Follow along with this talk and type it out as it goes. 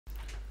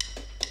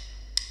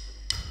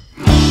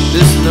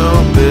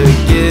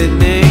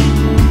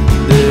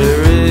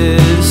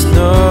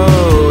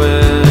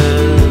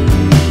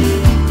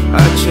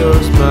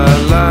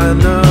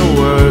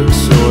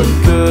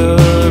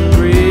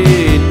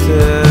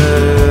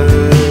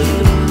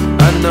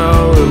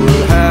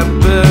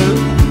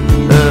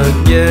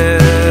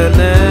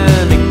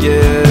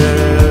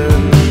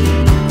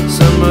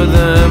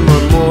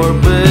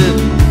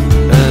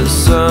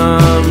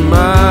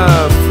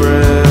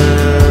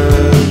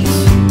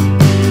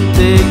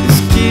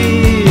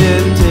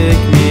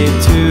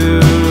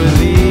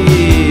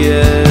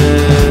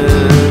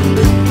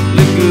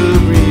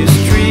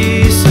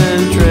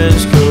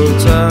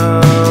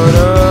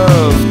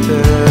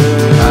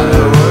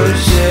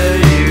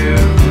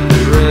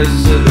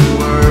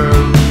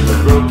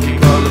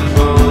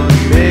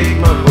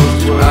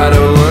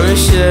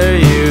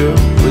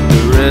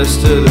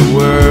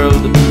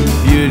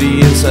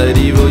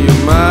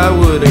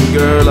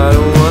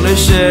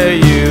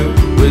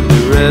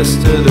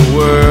rest of the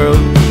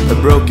world. A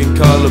broken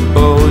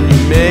collarbone, you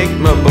make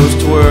my bones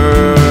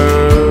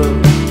twirl.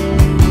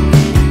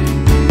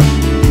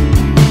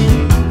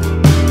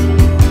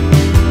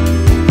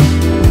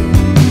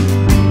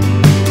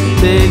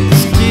 Take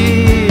this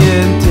key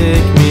and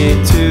take me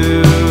to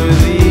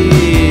the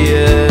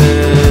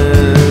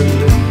end.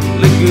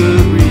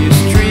 Lugubrious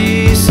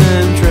trees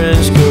and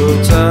trench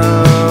coats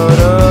out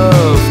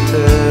of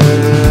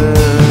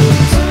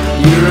tents.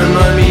 You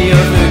remind me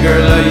of a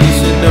girl I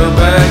used to know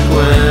back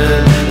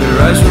when her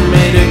eyes were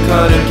made of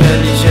cotton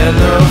candy. She had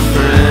no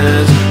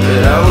friends,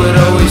 but I would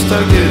always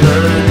talk to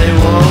her and they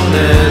won't,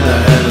 and I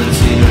haven't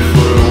seen her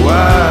for a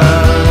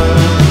while.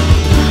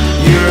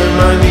 You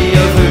remind me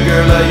of a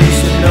girl I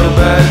used to know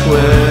back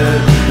when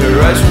her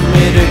eyes were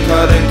made of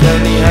cotton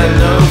candy. Had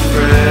no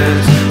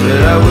friends, but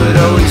I would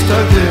always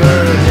talk to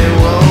her and they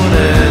won't,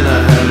 and I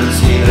haven't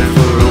seen her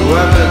for a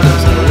while. But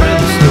that's not where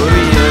the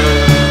story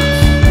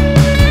ends.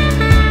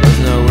 That's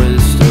not where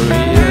the story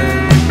ends.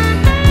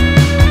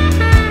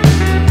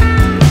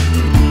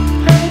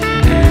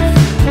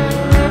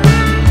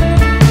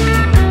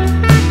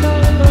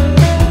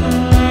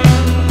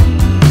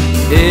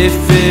 If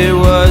it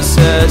was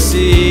as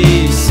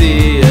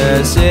easy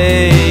as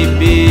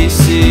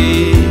ABC,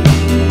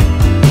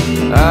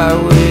 I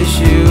wish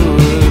you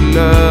would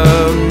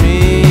love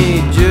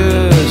me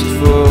just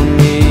for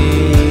me.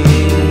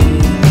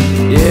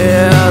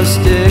 Yeah, I'll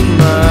stick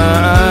my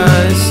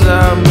eyes,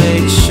 I'll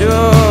make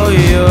sure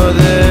you're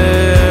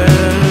there.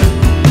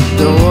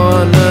 Don't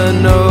wanna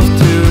know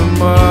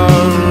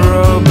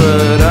tomorrow,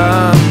 but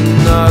I'm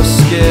not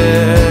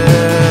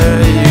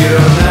scared. You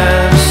don't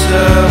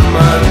answer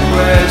my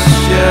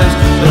questions,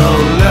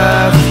 don't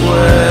laugh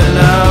when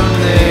I'm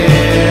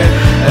there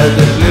at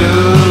the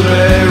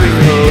Blueberry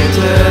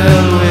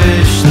Hotel.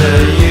 Wish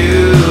that you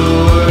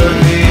were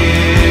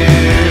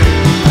here.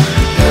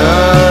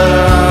 Cut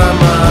out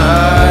my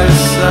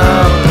eyes,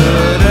 I'll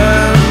put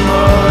them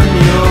on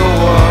your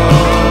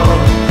wall.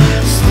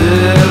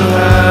 Still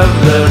have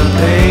the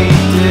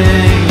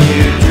painting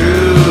you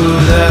drew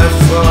that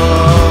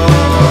fall.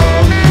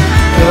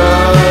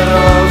 Cut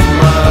off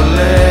my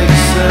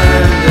legs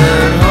and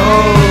then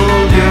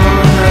hold your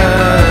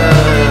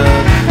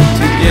hand.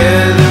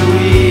 Together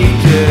we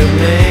can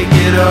make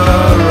it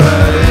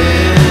alright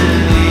in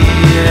the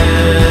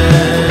end.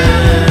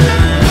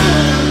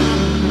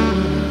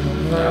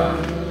 That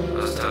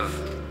was tough.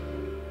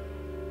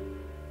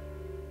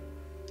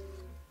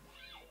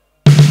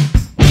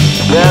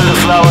 There the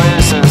flower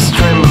incense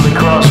trembled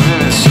across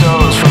vivid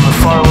stones from a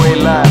faraway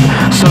land,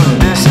 so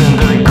distant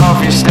that the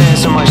coffee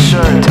stains on my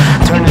shirt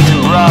turned into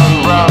brown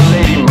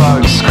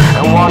ladybugs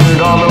and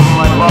wandered all over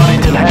my body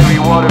till heavy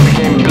water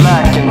became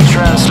black and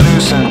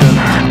translucent,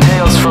 and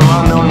tails from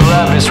unknown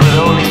rabbits were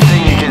the only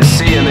thing you could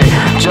see, and they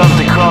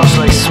jumped across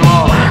like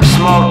small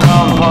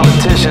town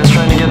politicians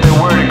trying to get their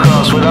word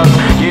across without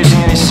using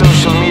any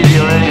social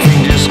media or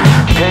anything, just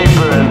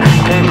paper and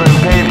paper and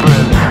paper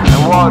and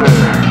water.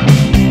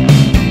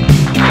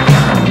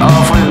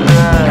 Off with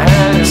their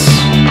heads.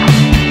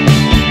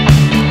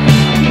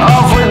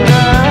 Off with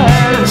their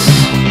heads.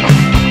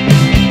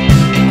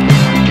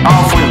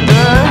 Off with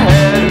their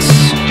heads.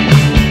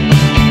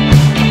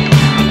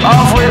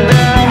 Off with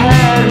their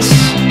heads.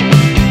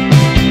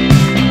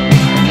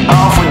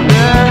 Off with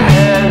their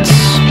heads.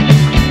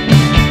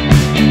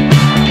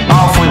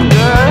 Off with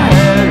their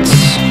heads.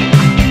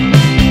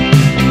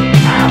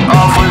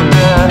 Off with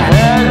their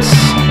heads.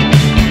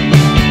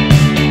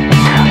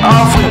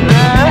 Off with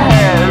their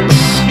heads.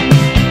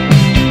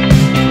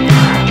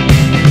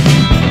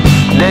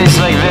 Days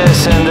like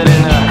this ended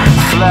in a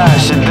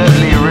flash, a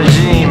deadly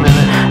regime,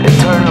 and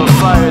eternal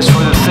fires for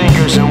the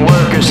thinkers and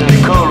workers in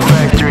the coal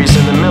factories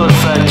and the millet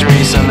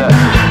factories and the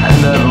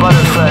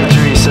butter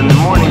factories and the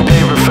morning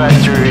paper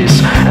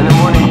factories. And the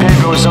morning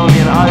paper was only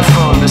an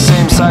iPhone, the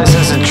same size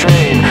as a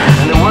train.